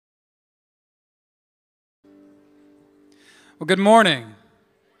Well, good morning.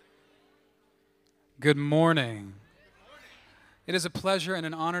 Good morning. It is a pleasure and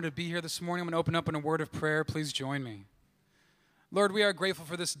an honor to be here this morning. I'm going to open up in a word of prayer. Please join me. Lord, we are grateful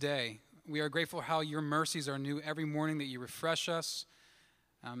for this day. We are grateful how your mercies are new every morning, that you refresh us.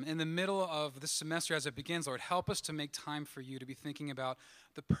 In the middle of this semester as it begins, Lord, help us to make time for you, to be thinking about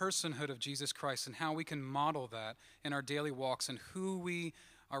the personhood of Jesus Christ and how we can model that in our daily walks and who we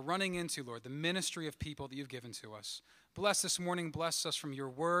are running into, Lord, the ministry of people that you've given to us. Bless this morning. Bless us from your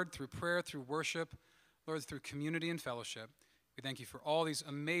word, through prayer, through worship, Lord, through community and fellowship. We thank you for all these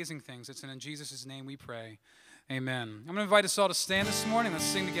amazing things. It's in Jesus' name we pray. Amen. I'm going to invite us all to stand this morning. Let's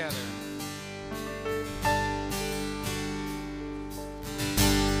sing together.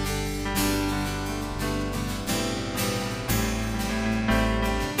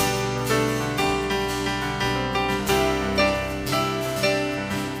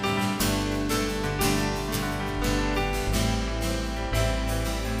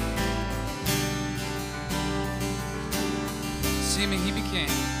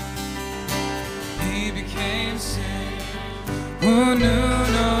 He became sin, who knew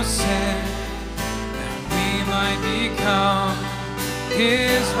no sin, that we might become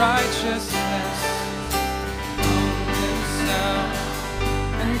his righteousness. Humbled himself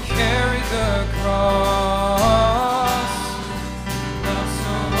and carried the cross. Love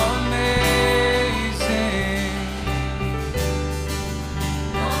so amazing,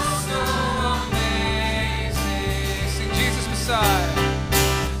 love so amazing. Sing Jesus Messiah.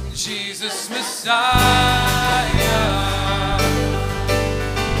 Jesus Messiah,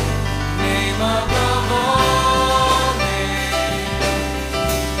 name above all names,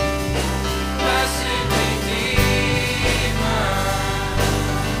 blessed Redeemer,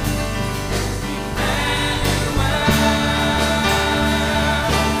 Emmanuel,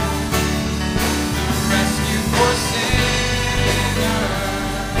 the rescue for sinners,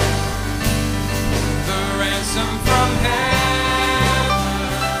 the ransom from heaven.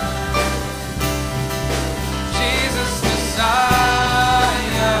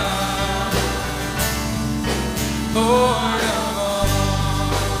 Lord of all.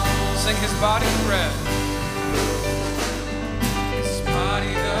 Sing his body the bread. His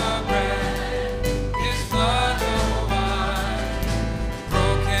body the bread, his blood the wine,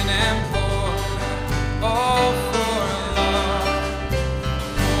 broken and poured, all for love.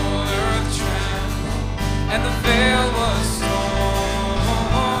 The whole earth trembled, and the veil was torn.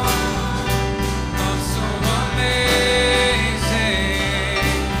 Love so amazing,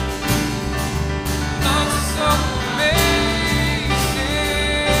 love so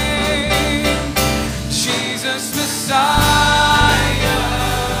Messiah,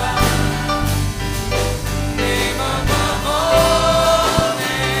 name above all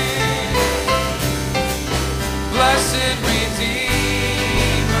names, blessed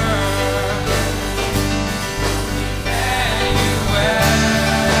Redeemer, Emmanuel,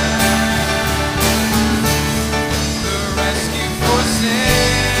 the rescue for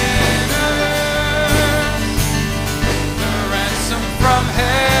sinners, the ransom from heaven.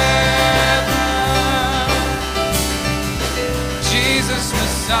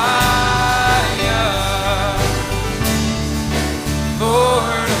 Messiah,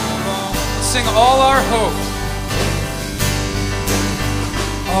 Lord of all. Sing all our hope.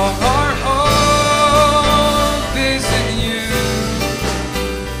 All our hope is in you.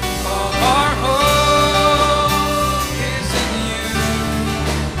 All our hope is in you.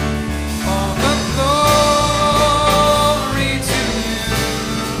 All the glory to you,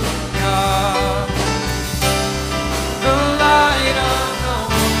 God, the light of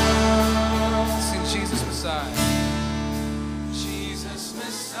Jesus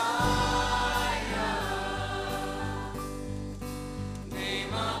Messiah,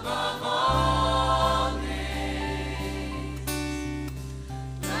 name above all names,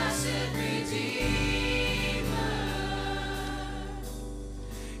 blessed Redeemer,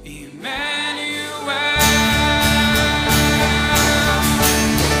 Emmanuel,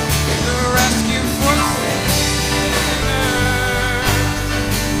 the rescue for sinners,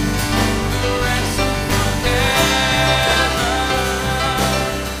 the ransom from heaven,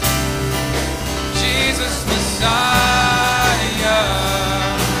 Jesus Messiah,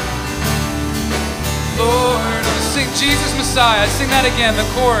 Lord. Sing Jesus Messiah. Sing that again, the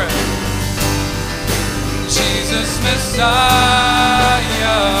chorus. Jesus Messiah,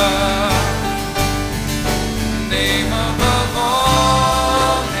 name above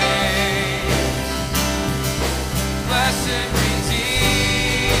all names, blessed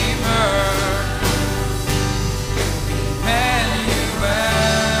Redeemer, Emmanuel,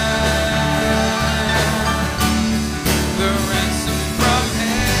 the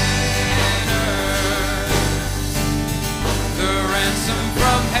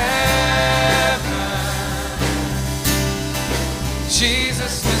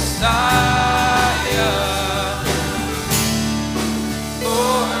Jesus Messiah,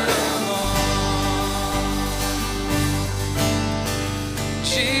 Lord of all.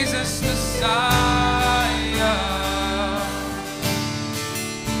 Jesus Messiah,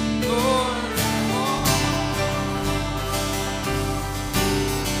 Lord of all.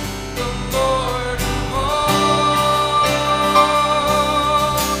 The Lord of all.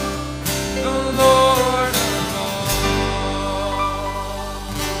 The Lord of all.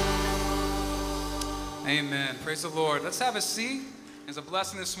 Amen. Praise the Lord. Let's have a seat. It's a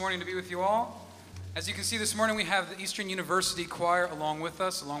blessing this morning to be with you all. As you can see this morning, we have the Eastern University Choir along with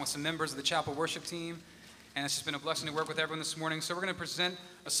us, along with some members of the chapel worship team. And it's just been a blessing to work with everyone this morning. So we're going to present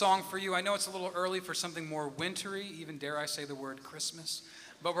a song for you. I know it's a little early for something more wintry, even dare I say the word Christmas.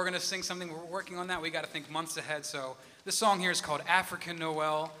 But we're going to sing something. We're working on that. We got to think months ahead. So this song here is called African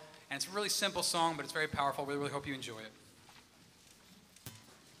Noel. And it's a really simple song, but it's very powerful. We really hope you enjoy it.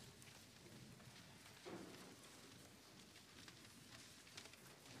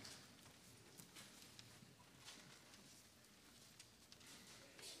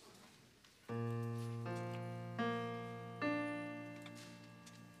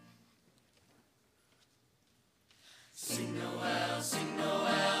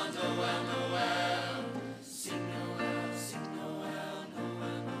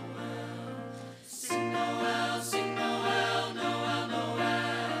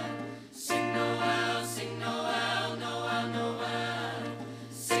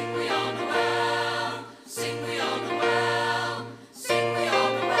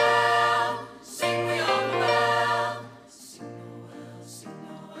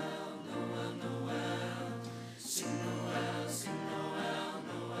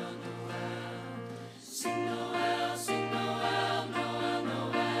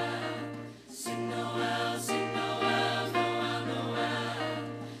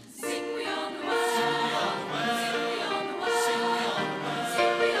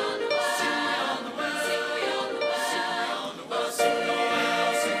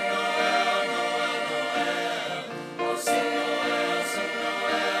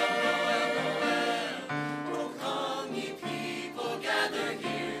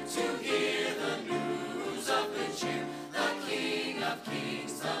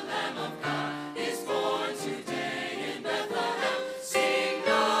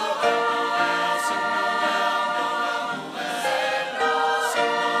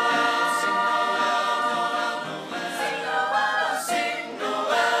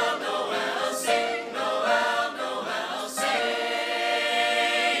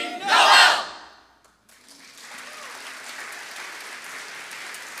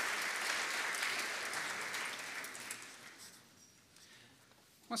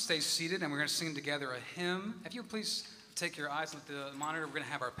 I want to stay seated, and we're going to sing together a hymn. If you please take your eyes at the monitor, we're going to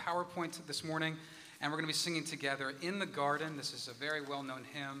have our PowerPoint this morning, and we're going to be singing together In the Garden. This is a very well-known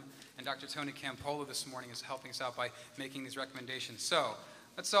hymn, and Dr. Tony Campolo this morning is helping us out by making these recommendations. So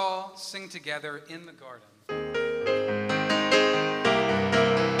let's all sing together In the Garden.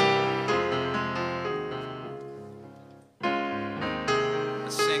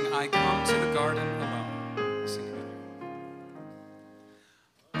 Let's sing I Come to the Garden Alone. Sing together.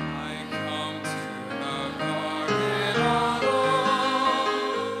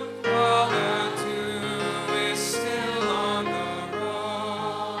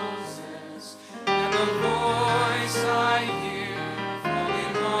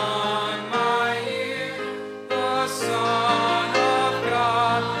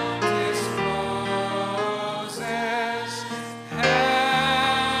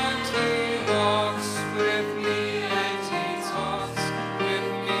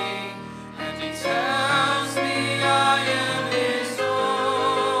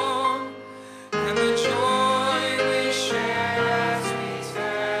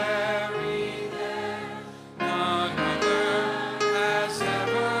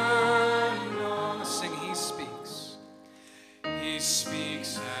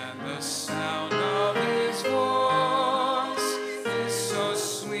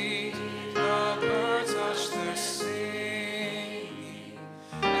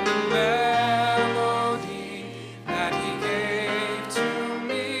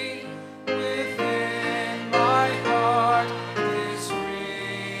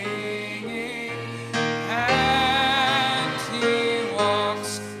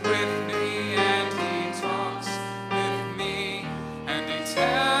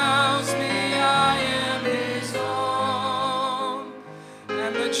 Tells me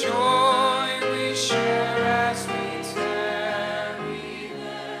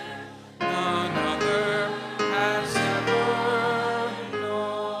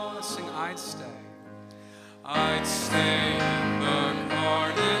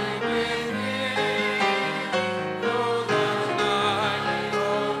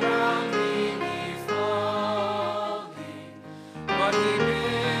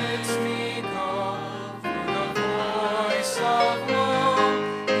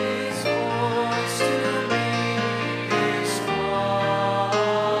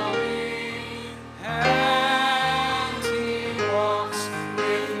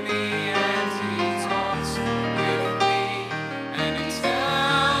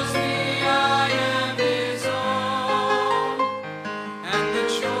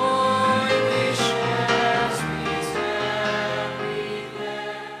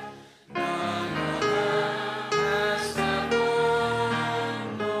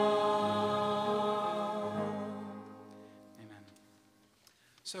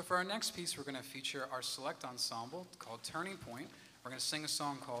So for our next piece, we're going to feature our select ensemble called Turning Point. We're going to sing a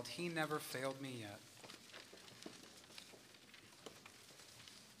song called He Never Failed Me Yet.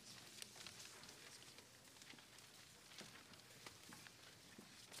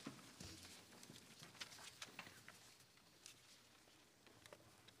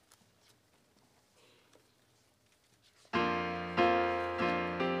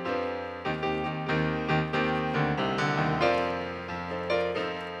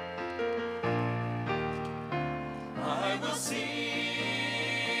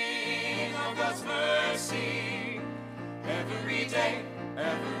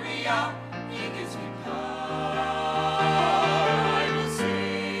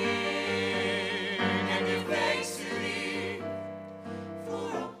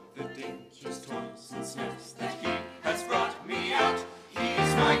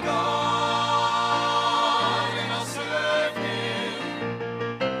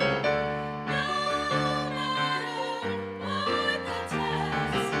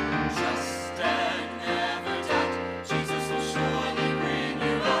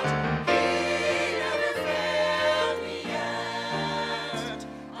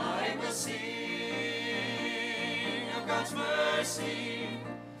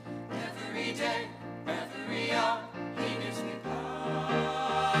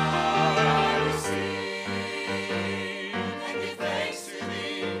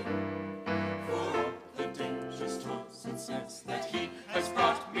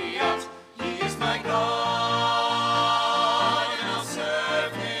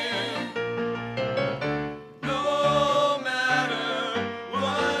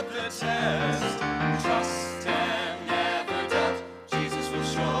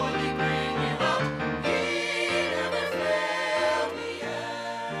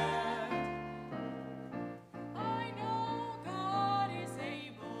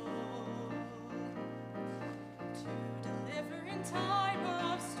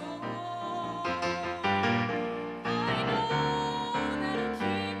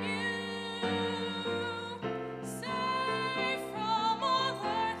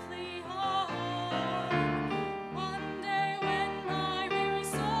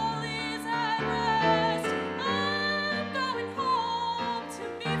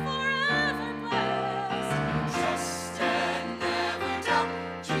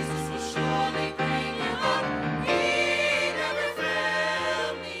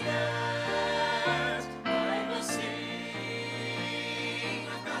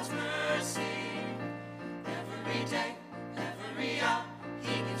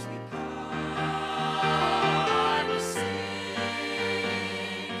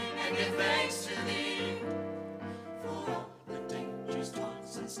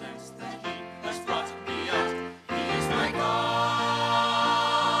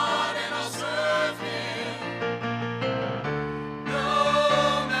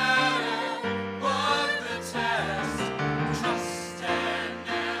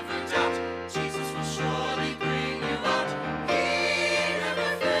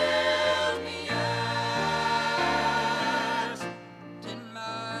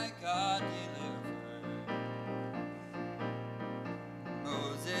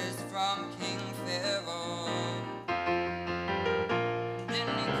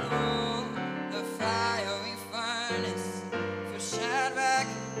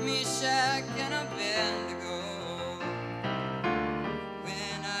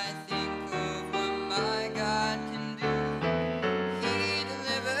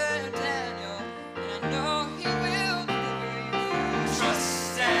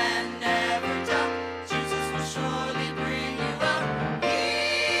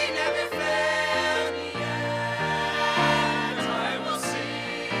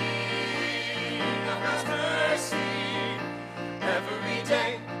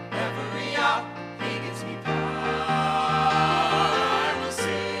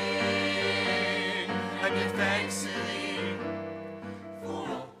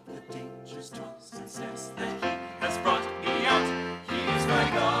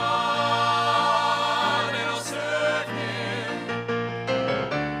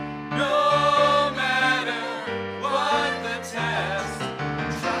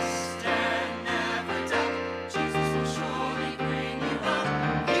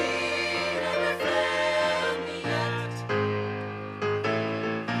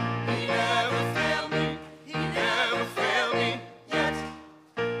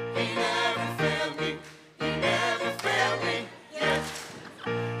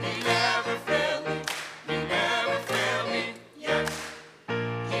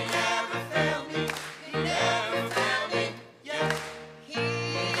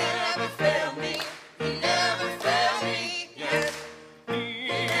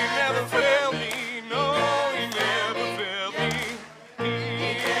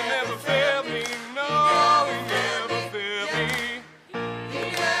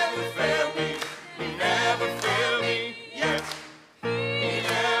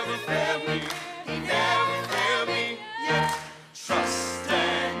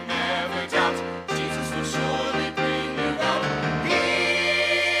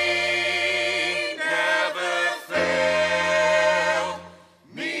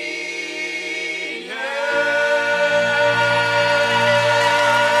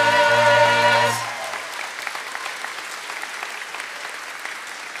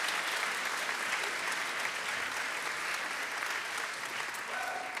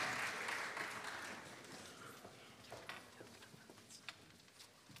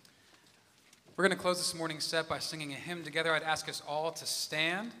 We're going to close this morning's set by singing a hymn together. I'd ask us all to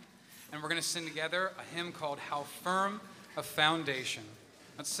stand, and we're going to sing together a hymn called How Firm a Foundation.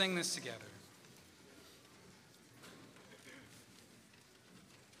 Let's sing this together.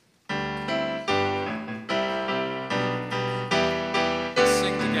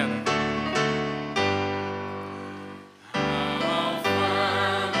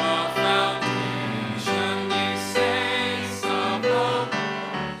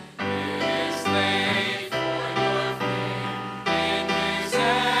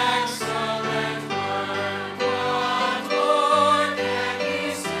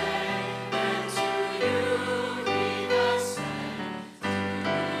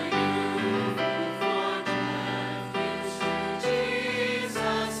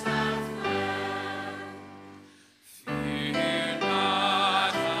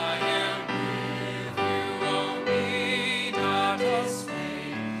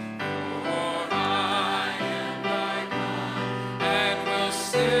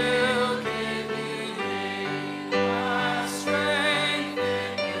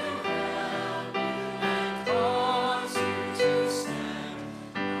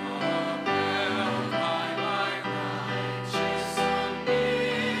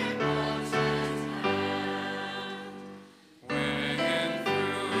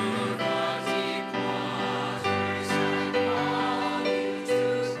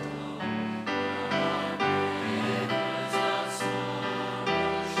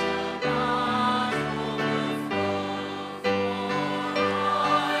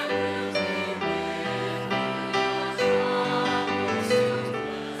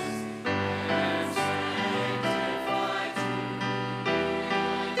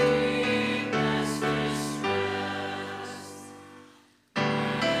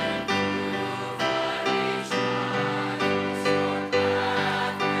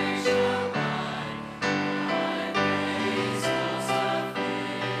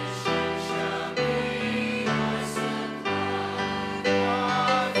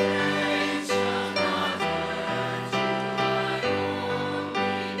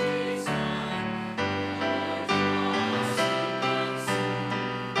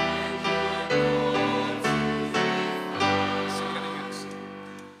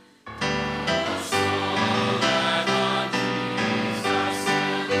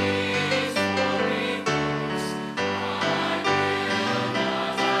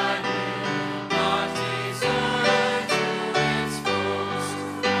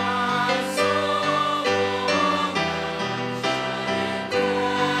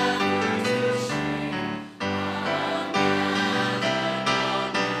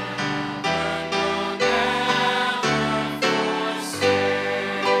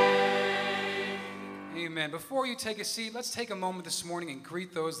 Before you take a seat, let's take a moment this morning and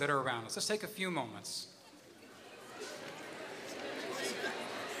greet those that are around us. Let's take a few moments.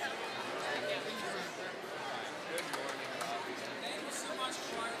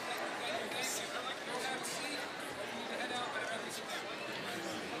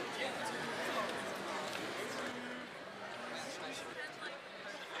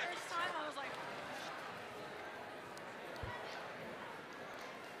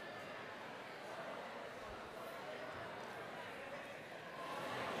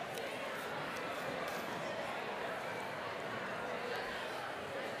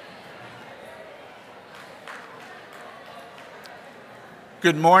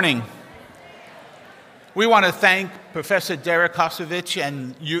 Good morning. We want to thank Professor Derek Kosovich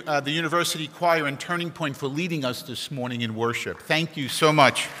and the University Choir and Turning Point for leading us this morning in worship. Thank you so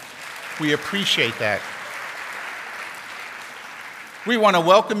much. We appreciate that. We want to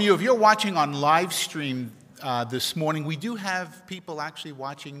welcome you. If you're watching on live stream this morning, we do have people actually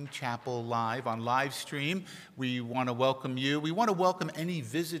watching chapel live on live stream. We want to welcome you. We want to welcome any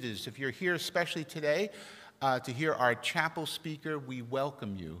visitors. If you're here especially today, to hear our chapel speaker, we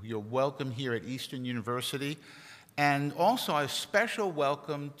welcome you. You're welcome here at Eastern University. And also a special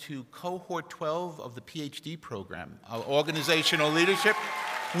welcome to Cohort 12 of the PhD program, our organizational leadership.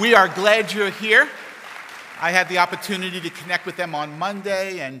 We are glad you're here. I had the opportunity to connect with them on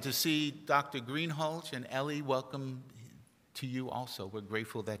Monday and to see Dr. Greenhalgh and Ellie. Welcome to you also. We're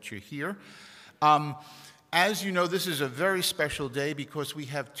grateful that you're here. As you know, this is a very special day because we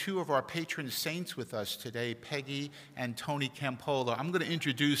have two of our patron saints with us today, Peggy and Tony Campolo. I'm going to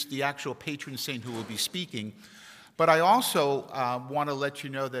introduce the actual patron saint who will be speaking, but I also want to let you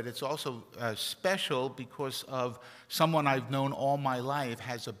know that it's also special because of someone I've known all my life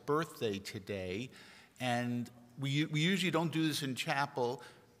has a birthday today, and we usually don't do this in chapel,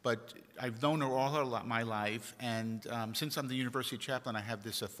 but I've known her all my life, and since I'm the university chaplain, I have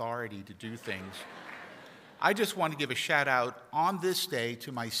this authority to do things. I just want to give a shout out on this day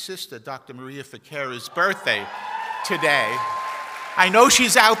to my sister, Dr. Maria Fiquera's birthday today. I know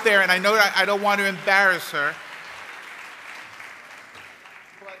she's out there, and I know I don't want to embarrass her.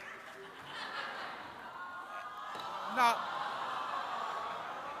 But, no.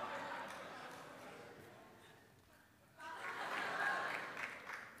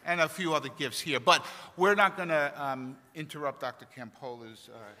 And a few other gifts here. But we're not going to interrupt Dr. Campolo's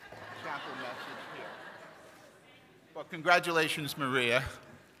chapel message here. But congratulations, Maria.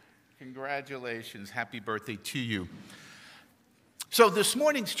 Congratulations. Happy birthday to you. So this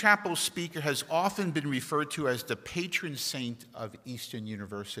morning's chapel speaker has often been referred to as the patron saint of Eastern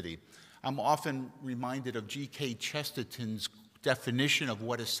University. I'm often reminded of G.K. Chesterton's definition of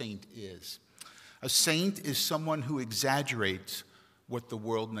what a saint is. A saint is someone who exaggerates what the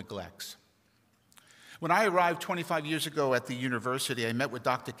world neglects. When I arrived 25 years ago at the university, I met with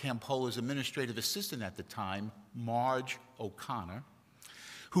Dr. Campolo's administrative assistant at the time, Marge O'Connor,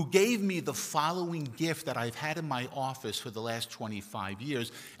 who gave me the following gift that I've had in my office for the last 25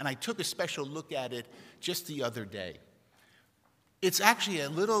 years, and I took a special look at it just the other day. It's actually a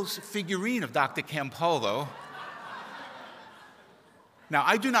little figurine of Dr. Campolo. Now,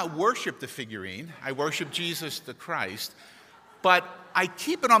 I do not worship the figurine. I worship Jesus the Christ. But I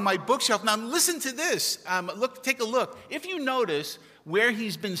keep it on my bookshelf. Now, listen to this. Take a look. If you notice where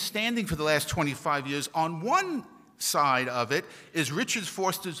he's been standing for the last 25 years, on one side of it is Richard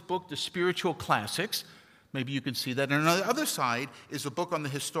Foster's book, The Spiritual Classics. Maybe you can see that. And on the other side is a book on the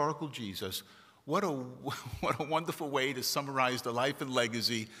historical Jesus. What a wonderful way to summarize the life and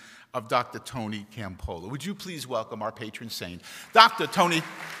legacy of Dr. Tony Campolo. Would you please welcome our patron saint, Dr. Tony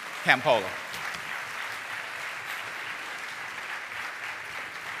Campolo.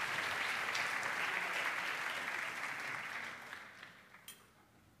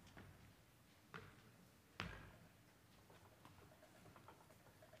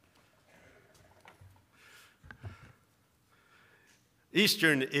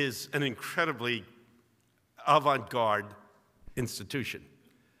 Eastern is an incredibly avant-garde institution.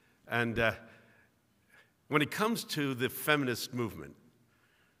 And when it comes to the feminist movement,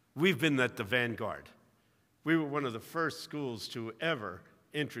 we've been at the vanguard. We were one of the first schools to ever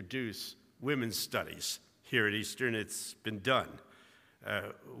introduce women's studies here at Eastern. It's been done.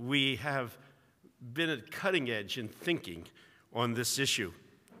 We have been at cutting edge in thinking on this issue.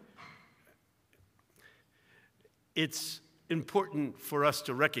 It's important for us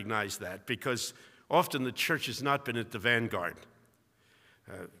to recognize that because often the church has not been at the vanguard.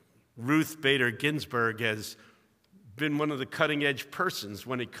 Ruth Bader Ginsburg has been one of the cutting-edge persons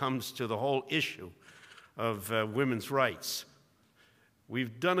when it comes to the whole issue of women's rights.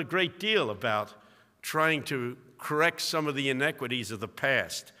 We've done a great deal about trying to correct some of the inequities of the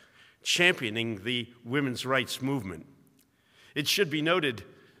past, championing the women's rights movement. It should be noted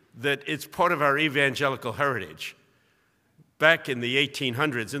that it's part of our evangelical heritage. Back in the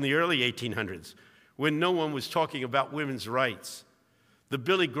 1800s, in the early 1800s, when no one was talking about women's rights, the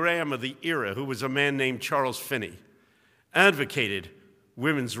Billy Graham of the era, who was a man named Charles Finney, advocated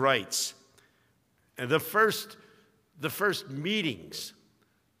women's rights. And the first meetings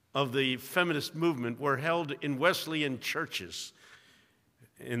of the feminist movement were held in Wesleyan churches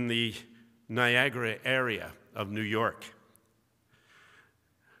in the Niagara area of New York.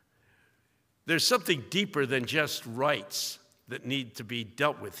 There's something deeper than just rights that need to be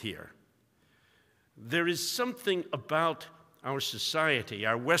dealt with here. There is something about our society,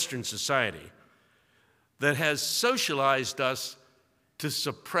 our Western society, that has socialized us to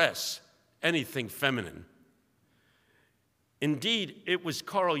suppress anything feminine. Indeed, it was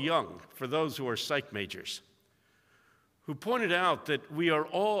Carl Jung, for those who are psych majors, who pointed out that we are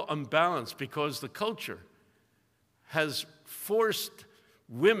all unbalanced because the culture has forced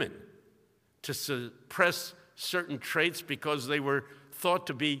women to suppress certain traits because they were thought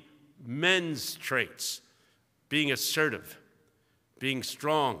to be men's traits, being assertive, being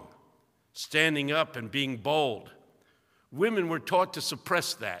strong, standing up and being bold. Women were taught to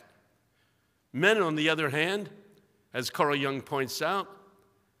suppress that. Men, on the other hand, as Carl Jung points out,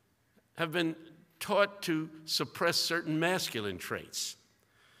 have been taught to suppress certain masculine traits.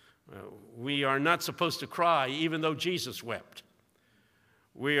 We are not supposed to cry even though Jesus wept.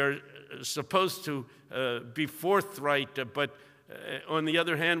 We are supposed to be forthright, but on the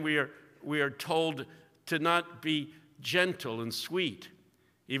other hand, we are told to not be gentle and sweet,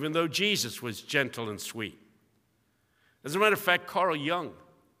 even though Jesus was gentle and sweet. As a matter of fact, Carl Jung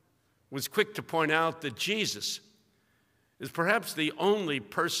was quick to point out that Jesus, is perhaps the only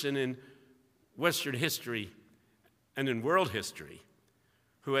person in Western history and in world history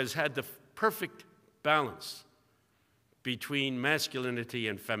who has had the perfect balance between masculinity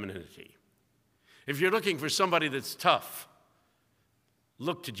and femininity. If you're looking for somebody that's tough,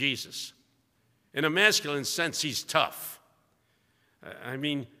 look to Jesus. In a masculine sense, he's tough. I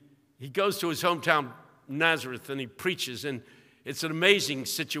mean, he goes to his hometown, Nazareth, and he preaches, and it's an amazing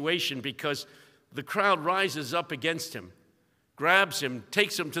situation because the crowd rises up against him, grabs him,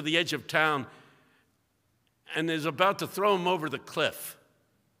 takes him to the edge of town, and is about to throw him over the cliff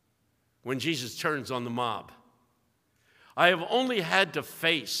when Jesus turns on the mob. I have only had to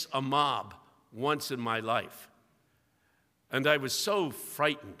face a mob once in my life, and I was so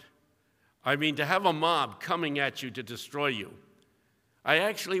frightened. I mean, to have a mob coming at you to destroy you. I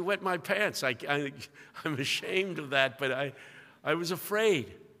actually wet my pants. I'm ashamed of that, but I was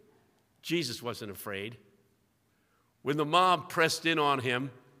afraid. Jesus wasn't afraid. When the mob pressed in on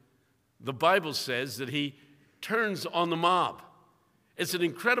him, the Bible says that he turns on the mob. It's an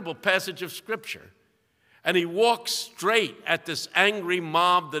incredible passage of Scripture. And he walks straight at this angry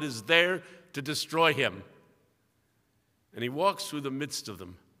mob that is there to destroy him. And he walks through the midst of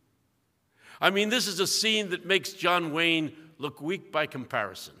them. I mean, this is a scene that makes John Wayne look weak by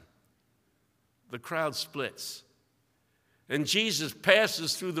comparison. The crowd splits. And Jesus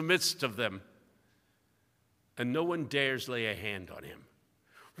passes through the midst of them. And no one dares lay a hand on him.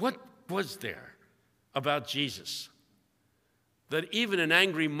 What was there about Jesus that even an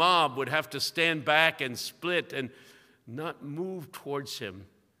angry mob would have to stand back and split and not move towards him?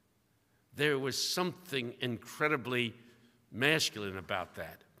 There was something incredibly masculine about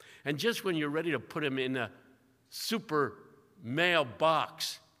that. And just when you're ready to put him in a super male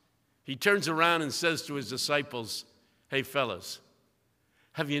box, he turns around and says to his disciples, "Hey, fellas,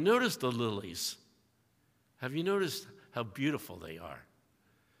 have you noticed the lilies? Have you noticed how beautiful they are?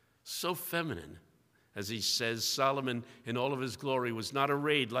 So feminine." As he says, Solomon in all of his glory was not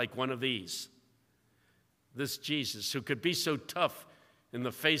arrayed like one of these. This Jesus, who could be so tough in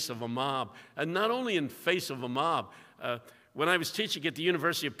the face of a mob, and not only in face of a mob. When I was teaching at the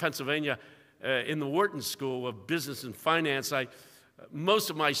University of Pennsylvania in the Wharton School of Business and Finance, most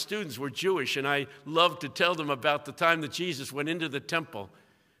of my students were Jewish, and I loved to tell them about the time that Jesus went into the temple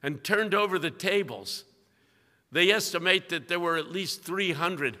and turned over the tables. They estimate that there were at least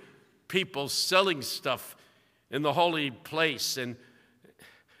 300 people selling stuff in the holy place. And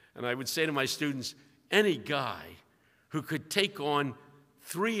I would say to my students, any guy who could take on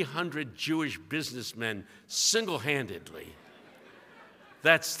 300 Jewish businessmen single-handedly,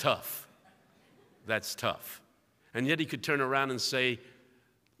 that's tough. That's tough. And yet he could turn around and say,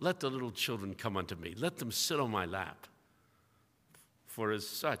 "Let the little children come unto me. Let them sit on my lap. For as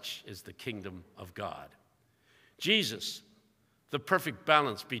such is the kingdom of God." Jesus, the perfect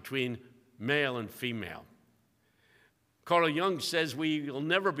balance between male and female. Carl Jung says we will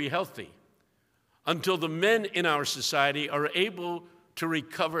never be healthy until the men in our society are able to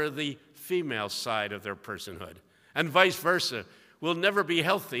recover the female side of their personhood. And vice versa, we'll never be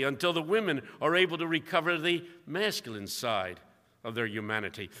healthy until the women are able to recover the masculine side of their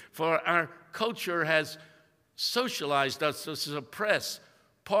humanity. For our culture has socialized us to suppress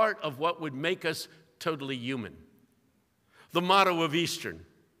part of what would make us totally human. The motto of Eastern,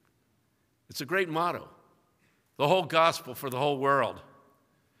 it's a great motto, the whole gospel for the whole world.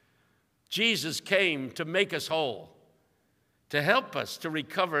 Jesus came to make us whole, to help us to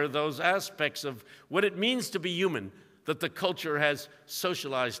recover those aspects of what it means to be human that the culture has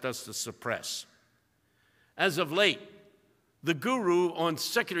socialized us to suppress. As of late, the guru on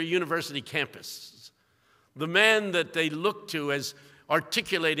secular university campuses, the man that they look to as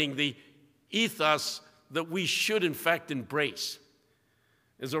articulating the ethos that we should in fact embrace,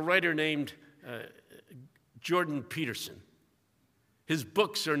 is a writer named Jordan Peterson. His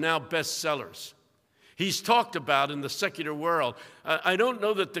books are now bestsellers. He's talked about in the secular world. I don't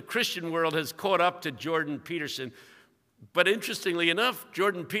know that the Christian world has caught up to Jordan Peterson, but interestingly enough,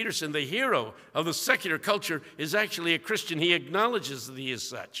 Jordan Peterson, the hero of the secular culture, is actually a Christian. He acknowledges that he is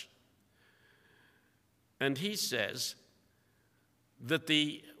such. And he says that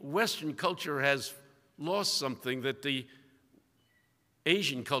the Western culture has lost something that the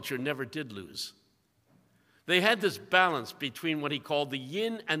Asian culture never did lose. They had this balance between what he called the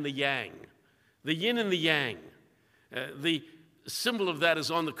yin and the yang. The yin and the yang. The symbol of that is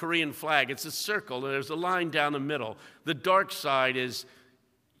on the Korean flag. It's a circle, and there's a line down the middle. The dark side is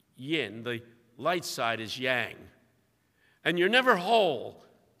yin, the light side is yang. And you're never whole,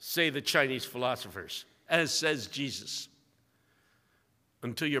 say the Chinese philosophers, as says Jesus,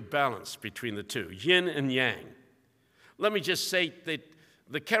 until you're balanced between the two, yin and yang. Let me just say that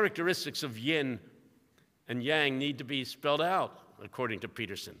the characteristics of yin and yang need to be spelled out, according to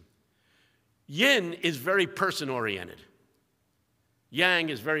Peterson. Yin is very person-oriented. Yang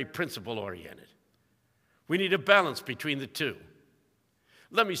is very principle-oriented. We need a balance between the two.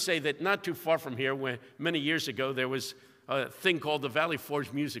 Let me say that not too far from here, many years ago, there was a thing called the Valley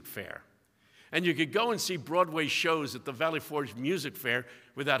Forge Music Fair. And you could go and see Broadway shows at the Valley Forge Music Fair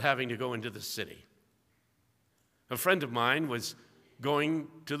without having to go into the city. A friend of mine was going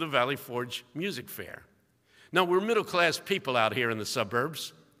to the Valley Forge Music Fair. Now, we're middle-class people out here in the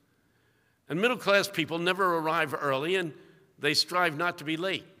suburbs. And middle-class people never arrive early, and they strive not to be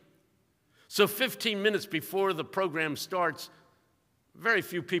late. So 15 minutes before the program starts, very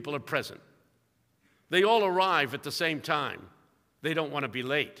few people are present. They all arrive at the same time. They don't want to be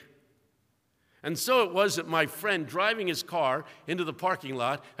late. And so it was that my friend, driving his car into the parking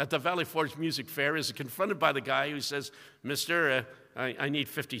lot at the Valley Forge Music Fair, is confronted by the guy who says, "Mister, I need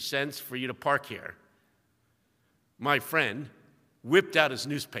 50 cents for you to park here." My friend whipped out his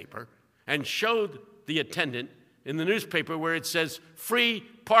newspaper and showed the attendant in the newspaper where it says, "Free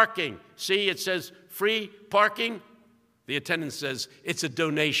parking." See, it says, "Free parking." The attendant says, "It's a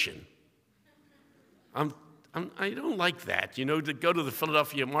donation." I don't like that, to go to the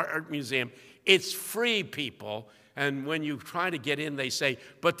Philadelphia Art Museum. It's free, people. And when you try to get in, they say,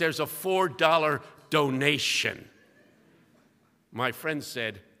 "But there's a $4 donation." My friend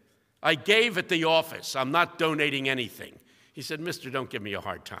said, "I gave at the office. I'm not donating anything." He said, "Mister, don't give me a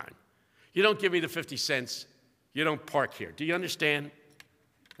hard time. You don't give me the 50 cents. You don't park here. Do you understand?"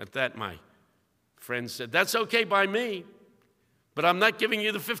 At that, my friend said, "That's okay by me, but I'm not giving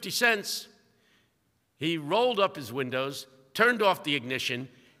you the 50 cents. He rolled up his windows, turned off the ignition.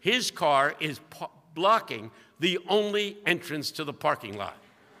 His car is blocking the only entrance to the parking lot.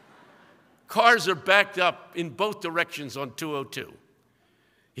 Cars are backed up in both directions on 202.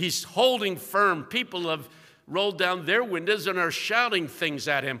 He's holding firm. People have rolled down their windows and are shouting things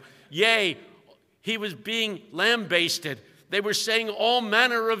at him. Yea, he was being lambasted. They were saying all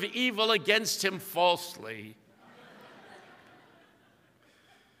manner of evil against him falsely.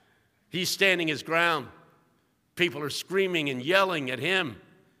 He's standing his ground. People are screaming and yelling at him.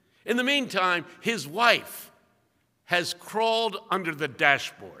 In the meantime, his wife has crawled under the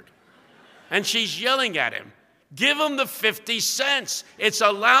dashboard, and she's yelling at him, "Give him the 50 cents. It's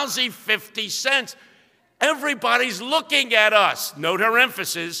a lousy 50 cents. Everybody's looking at us." Note her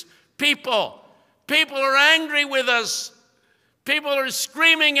emphasis. People are angry with us. People are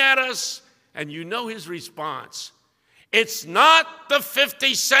screaming at us. And you know his response. "It's not the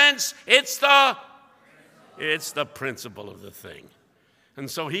 50 cents. It's the principle of the thing." And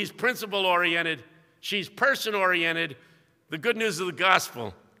so he's principle-oriented. She's person-oriented. The good news of the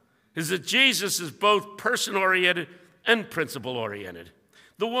gospel is that Jesus is both person-oriented and principle-oriented.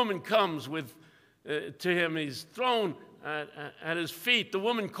 The woman comes to him. He's thrown at his feet. The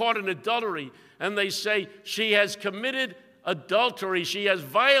woman caught in adultery. And they say she has committed adultery. She has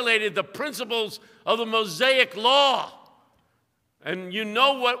violated the principles of the Mosaic law. And you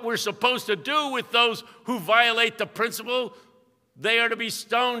know what we're supposed to do with those who violate the principle? They are to be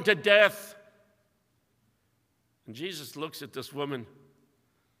stoned to death. And Jesus looks at this woman,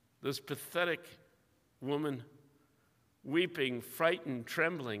 this pathetic woman, weeping, frightened,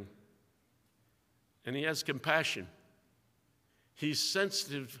 trembling, and he has compassion. He's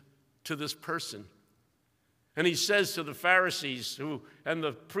sensitive to this person. And he says to the Pharisees and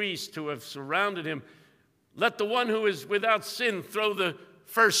the priests who have surrounded him, "Let the one who is without sin throw the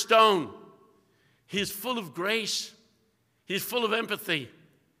first stone." He's full of grace. He's full of empathy.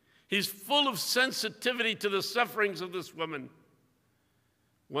 He's full of sensitivity to the sufferings of this woman.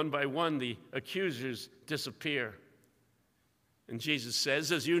 One by one, the accusers disappear. And Jesus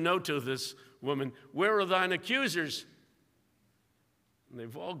says, as you know, to this woman, "Where are thine accusers?" And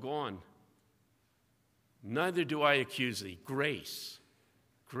they've all gone. "Neither do I accuse thee." Grace,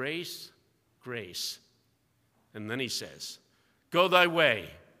 grace, grace. And then he says, "Go thy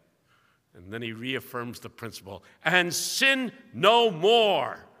way." And then he reaffirms the principle, "And sin no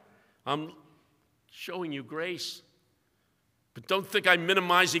more." I'm showing you grace. But don't think I'm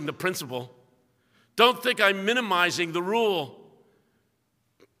minimizing the principle. Don't think I'm minimizing the rule.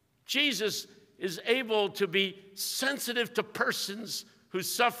 Jesus is able to be sensitive to persons who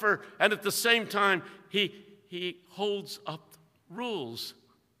suffer, and at the same time, he holds up rules.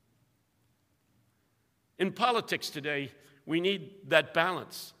 In politics today, we need that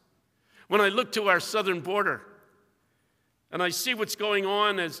balance. When I look to our southern border and I see what's going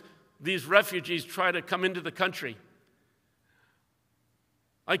on as these refugees try to come into the country,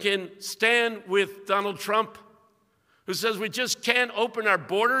 I can stand with Donald Trump, who says we just can't open our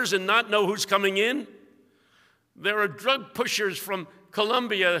borders and not know who's coming in. There are drug pushers from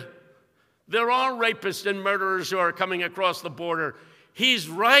Colombia. There are rapists and murderers who are coming across the border. He's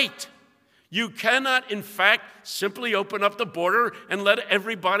right. You cannot, in fact, simply open up the border and let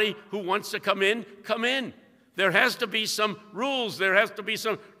everybody who wants to come in, come in. There has to be some rules. There has to be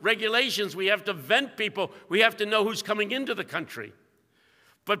some regulations. We have to vet people. We have to know who's coming into the country.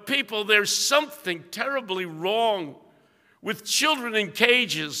 But people, there's something terribly wrong with children in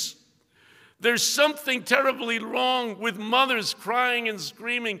cages. There's something terribly wrong with mothers crying and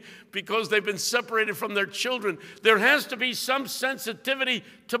screaming because they've been separated from their children. There has to be some sensitivity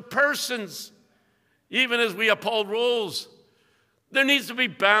to persons, even as we uphold rules. There needs to be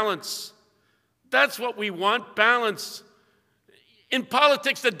balance. That's what we want, balance. In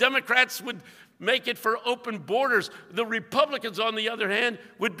politics, the Democrats would make it for open borders. The Republicans, on the other hand,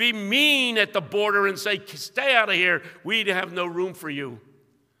 would be mean at the border and say, stay out of here. We have no room for you.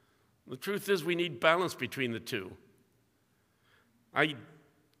 The truth is we need balance between the two. I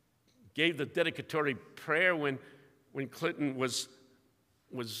gave the dedicatory prayer when Clinton was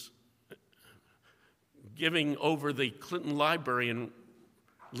giving over the Clinton Library in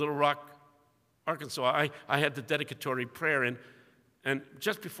Little Rock, Arkansas. I had the dedicatory prayer, and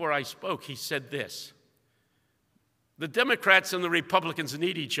just before I spoke, he said this: the Democrats and the Republicans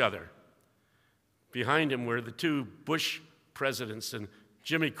need each other. Behind him were the two Bush presidents and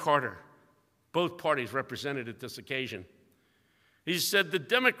Jimmy Carter, both parties represented at this occasion. He said the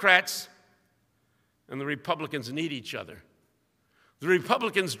Democrats and the Republicans need each other. The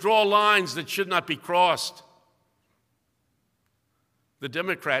Republicans draw lines that should not be crossed. The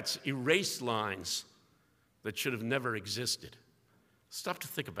Democrats erase lines that should have never existed. Stop to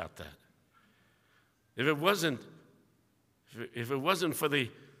think about that. If it wasn't for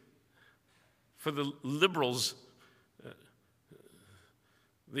the liberals,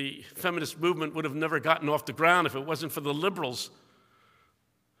 the feminist movement would have never gotten off the ground. If it wasn't for the liberals,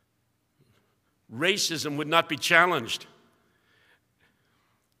 racism would not be challenged.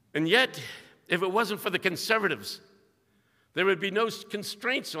 And yet, if it wasn't for the conservatives, there would be no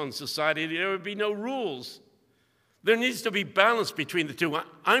constraints on society. There would be no rules. There needs to be balance between the two.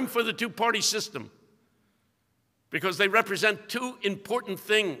 I'm for the two-party system because they represent two important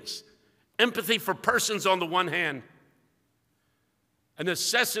things: empathy for persons on the one hand, a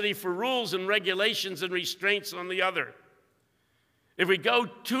necessity for rules and regulations and restraints on the other. If we go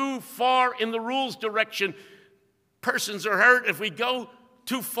too far in the rules direction, persons are hurt. If we go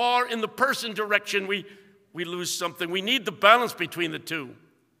too far in the person direction, we lose something. We need the balance between the two.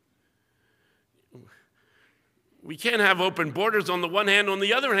 We can't have open borders on the one hand. On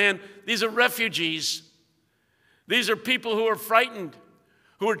the other hand, these are refugees. These are people who are frightened,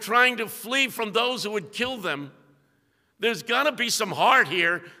 who are trying to flee from those who would kill them. There's got to be some heart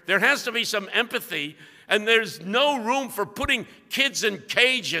here. There has to be some empathy. And there's no room for putting kids in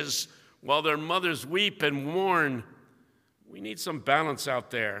cages while their mothers weep and mourn. We need some balance out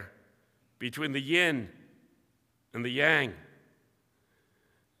there between the yin and the yang.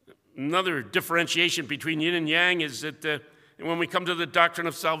 Another differentiation between yin and yang is that when we come to the doctrine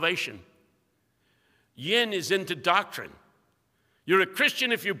of salvation, yin is into doctrine. You're a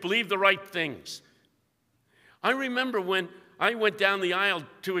Christian if you believe the right things. I remember when I went down the aisle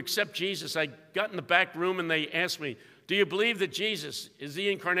to accept Jesus, I got in the back room and they asked me, do you believe that Jesus is the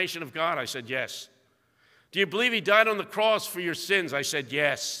incarnation of God? I said, yes. Do you believe he died on the cross for your sins? I said,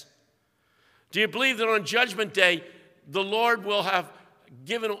 yes. Do you believe that on Judgment Day, the Lord will have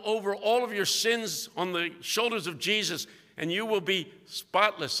given over all of your sins on the shoulders of Jesus and you will be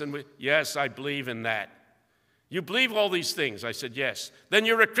spotless? And yes, I believe in that. You believe all these things? I said, yes. Then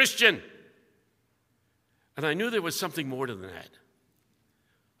you're a Christian. And I knew there was something more to that.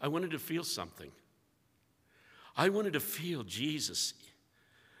 I wanted to feel something. I wanted to feel Jesus.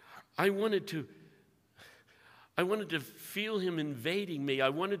 I wanted to feel him invading me. I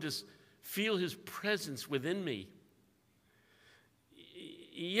wanted to feel his presence within me.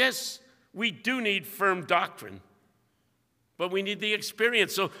 Yes, we do need firm doctrine, but we need the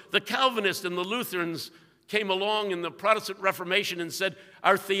experience. So the Calvinists and the Lutherans came along in the Protestant Reformation and said,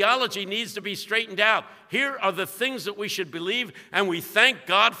 our theology needs to be straightened out. Here are the things that we should believe, and we thank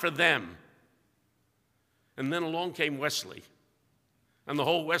God for them. And then along came Wesley and the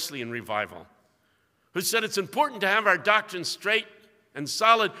whole Wesleyan revival, who said it's important to have our doctrine straight and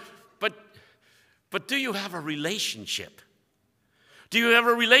solid, but do you have a relationship? Do you have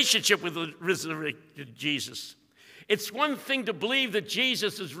a relationship with the resurrected Jesus? It's one thing to believe that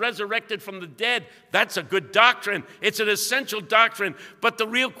Jesus is resurrected from the dead. That's a good doctrine. It's an essential doctrine. But the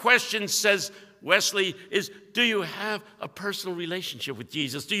real question says, Wesley, is do you have a personal relationship with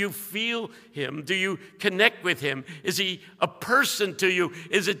Jesus? Do you feel him? Do you connect with him? Is he a person to you?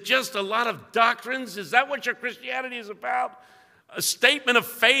 Is it just a lot of doctrines? Is that what your Christianity is about? A statement of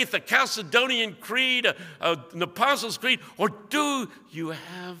faith, a Chalcedonian creed, an Apostles' Creed? Or do you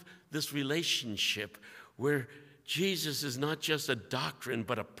have this relationship where Jesus is not just a doctrine,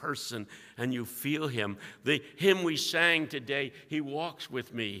 but a person, and you feel him? The hymn we sang today, he walks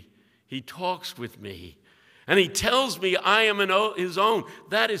with me, he talks with me, and he tells me I am his own.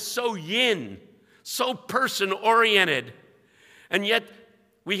 That is so yin, so person-oriented. And yet,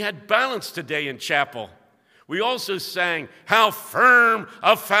 we had balance today in chapel. We also sang, how firm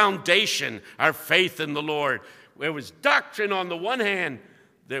a foundation our faith in the Lord. There was doctrine on the one hand,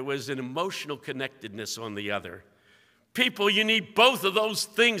 there was an emotional connectedness on the other. People, you need both of those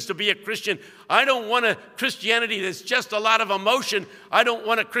things to be a Christian. I don't want a Christianity that's just a lot of emotion. I don't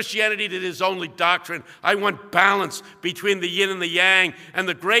want a Christianity that is only doctrine. I want balance between the yin and the yang. And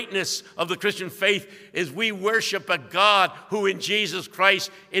the greatness of the Christian faith is we worship a God who in Jesus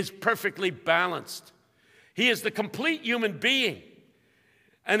Christ is perfectly balanced. He is the complete human being.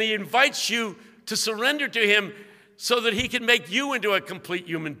 And he invites you to surrender to him so that he can make you into a complete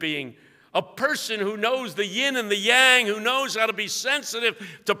human being. A person who knows the yin and the yang, who knows how to be sensitive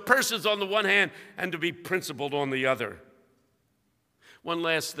to persons on the one hand and to be principled on the other. One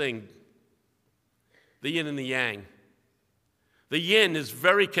last thing, the yin and the yang. The yin is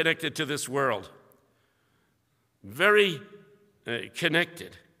very connected to this world, very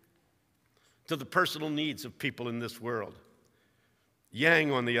connected to the personal needs of people in this world.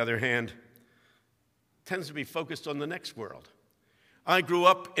 Yang, on the other hand, tends to be focused on the next world. I grew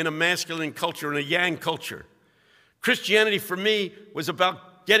up in a masculine culture, in a yang culture. Christianity for me was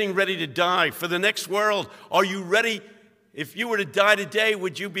about getting ready to die for the next world. Are you ready? If you were to die today,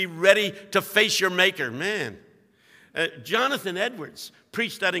 would you be ready to face your maker? Man, Jonathan Edwards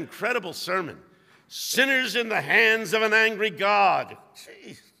preached that incredible sermon, Sinners in the Hands of an Angry God.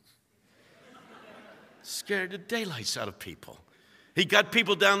 Jeez. Scared the daylights out of people. He got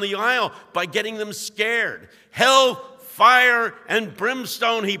people down the aisle by getting them scared. Hell, fire, and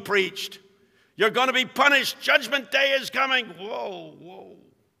brimstone, he preached. You're going to be punished. Judgment day is coming. Whoa, whoa.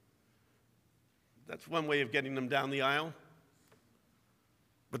 That's one way of getting them down the aisle.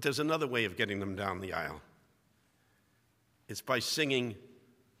 But there's another way of getting them down the aisle. It's by singing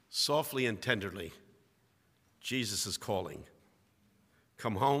softly and tenderly, Jesus is calling.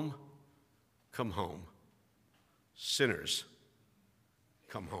 Come home, come home. Sinners,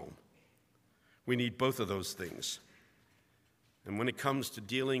 come home. We need both of those things. And when it comes to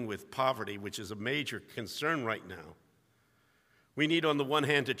dealing with poverty, which is a major concern right now, we need, on the one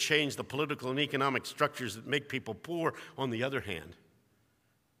hand, to change the political and economic structures that make people poor. On the other hand,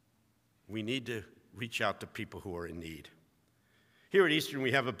 we need to reach out to people who are in need. Here at Eastern,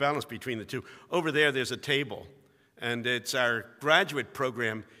 we have a balance between the two. Over there's a table, and it's our graduate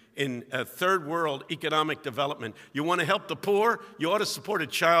program in third world economic development. You want to help the poor? You ought to support a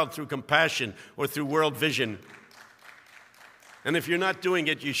child through compassion or through World Vision. And if you're not doing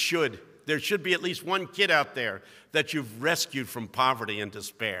it, you should. There should be at least one kid out there that you've rescued from poverty and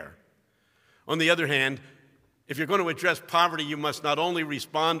despair. On the other hand, if you're going to address poverty, you must not only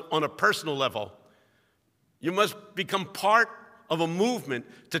respond on a personal level, you must become part of a movement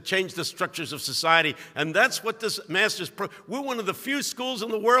to change the structures of society. And that's what this master's we're one of the few schools in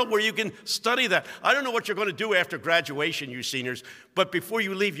the world where you can study that. I don't know what you're going to do after graduation, you seniors, but before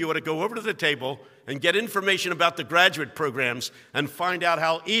you leave, you ought to go over to the table and get information about the graduate programs and find out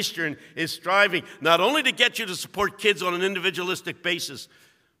how Eastern is striving not only to get you to support kids on an individualistic basis,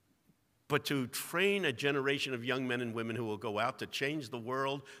 but to train a generation of young men and women who will go out to change the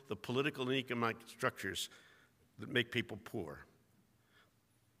world, the political and economic structures that make people poor.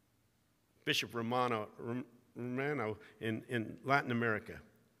 Bishop Romano in Latin America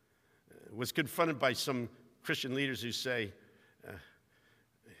was confronted by some Christian leaders who say,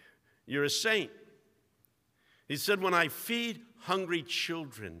 you're a saint. He said, when I feed hungry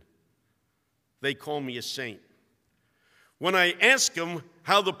children, they call me a saint. When I ask them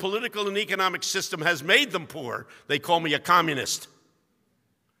how the political and economic system has made them poor, they call me a communist.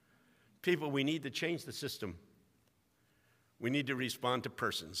 People, we need to change the system. We need to respond to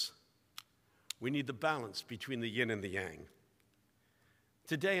persons. We need the balance between the yin and the yang.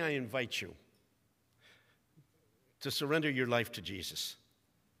 Today, I invite you to surrender your life to Jesus,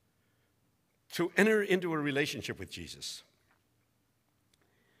 to enter into a relationship with Jesus.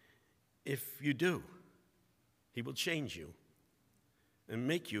 If you do, he will change you and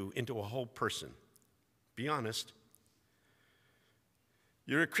make you into a whole person. Be honest.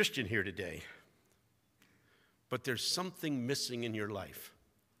 You're a Christian here today. but there's something missing in your life.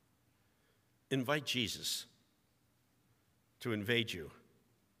 Invite Jesus to invade you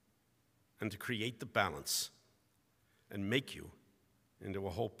and to create the balance and make you into a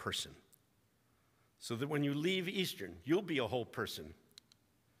whole person, so that when you leave Eastern, you'll be a whole person,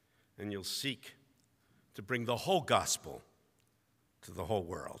 and you'll seek to bring the whole gospel to the whole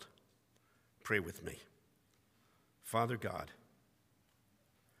world. Pray with me. Father God,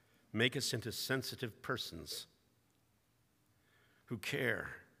 make us into sensitive persons who care,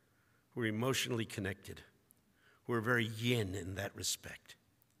 who are emotionally connected, who are very yin in that respect.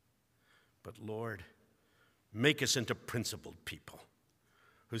 But Lord, make us into principled people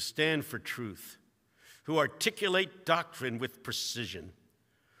who stand for truth, who articulate doctrine with precision,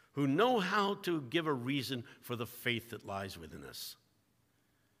 who know how to give a reason for the faith that lies within us.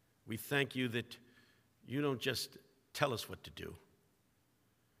 We thank you that you don't just tell us what to do.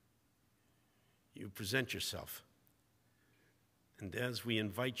 You present yourself. And as we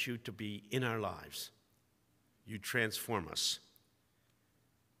invite you to be in our lives, you transform us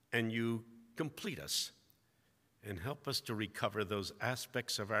and you complete us and help us to recover those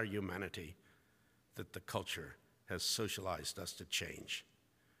aspects of our humanity that the culture has socialized us to change.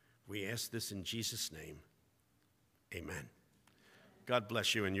 We ask this in Jesus' name. Amen. God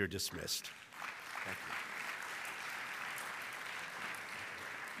bless you, and you're dismissed.